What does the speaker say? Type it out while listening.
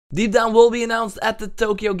Deep Down will be announced at the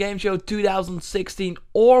Tokyo Game Show 2016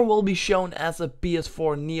 or will be shown as a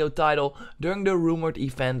PS4 Neo title during the rumored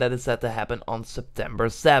event that is set to happen on September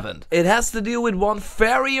 7th. It has to do with one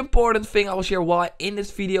very important thing. I will share why in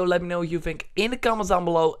this video. Let me know what you think in the comments down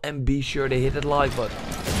below and be sure to hit that like button.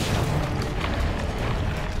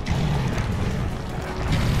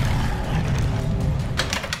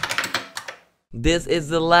 This is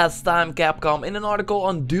the last time Capcom. In an article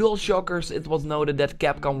on DualShockers, it was noted that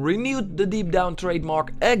Capcom renewed the Deep Down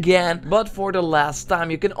trademark again, but for the last time.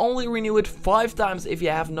 You can only renew it 5 times if you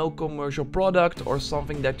have no commercial product or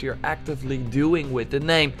something that you're actively doing with the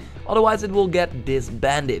name. Otherwise it will get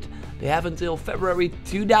disbanded. They have until February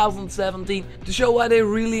 2017 to show why they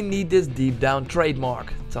really need this Deep Down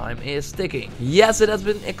trademark. Time is ticking. Yes, it has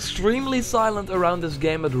been extremely silent around this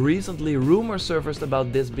game, but recently rumors surfaced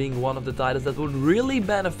about this being one of the titles that would really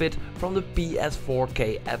benefit from the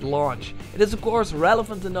PS4K at launch. It is of course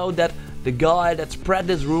relevant to note that the guy that spread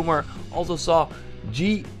this rumor also saw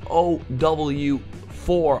GOW4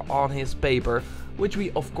 on his paper, which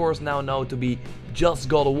we of course now know to be just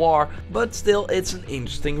God of War, but still it's an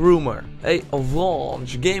interesting rumor. A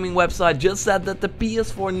launch gaming website just said that the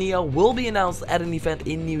PS4 Neo will be announced at an event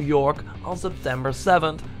in New York on September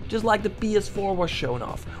 7th, just like the PS4 was shown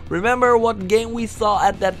off. Remember what game we saw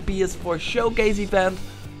at that PS4 showcase event?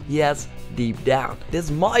 Yes, Deep Down.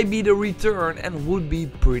 This might be the return and would be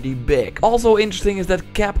pretty big. Also interesting is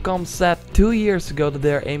that Capcom said 2 years ago that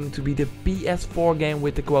they're aiming to be the PS4 game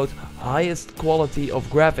with the quote highest quality of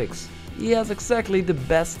graphics. Yes, exactly, the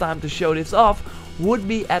best time to show this off would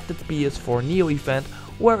be at the PS4 Neo event,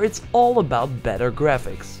 where it's all about better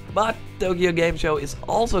graphics. But Tokyo Game Show is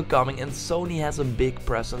also coming and Sony has a big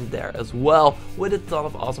presence there as well, with a ton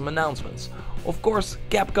of awesome announcements. Of course,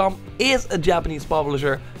 Capcom is a Japanese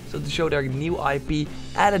publisher, so to show their new IP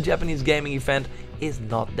at a Japanese gaming event is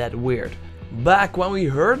not that weird. Back when we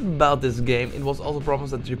heard about this game, it was also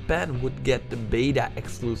promised that Japan would get the beta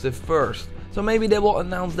exclusive first. So maybe they will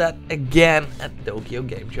announce that again at Tokyo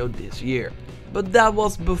Game Show this year. But that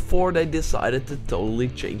was before they decided to totally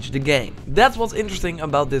change the game. That's what's interesting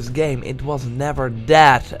about this game. It was never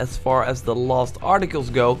that. As far as the lost articles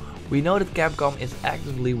go, we know that Capcom is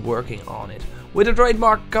actively working on it. With the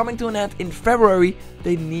trademark coming to an end in February,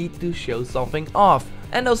 they need to show something off.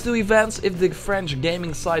 And those 2 events, if the French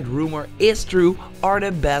gaming site rumor is true, are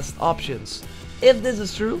the best options. If this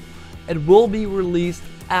is true, it will be released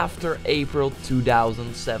after April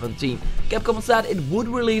 2017. Capcom said it would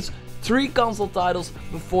release 3 console titles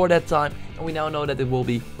before that time, and we now know that it will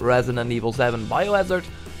be Resident Evil 7 Biohazard,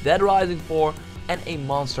 Dead Rising 4 and a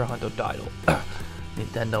Monster Hunter title.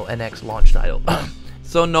 Nintendo NX launch title.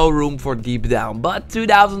 So no room for Deep Down, but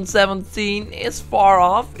 2017 is far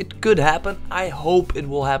off. It could happen. I hope it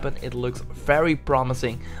will happen. It looks very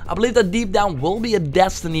promising. I believe that Deep Down will be a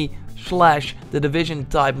Destiny / The Division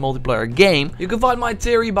type multiplayer game. You can find my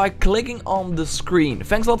theory by clicking on the screen.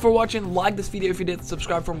 Thanks a lot for watching. Like this video if you did.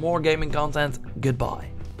 Subscribe for more gaming content. Goodbye.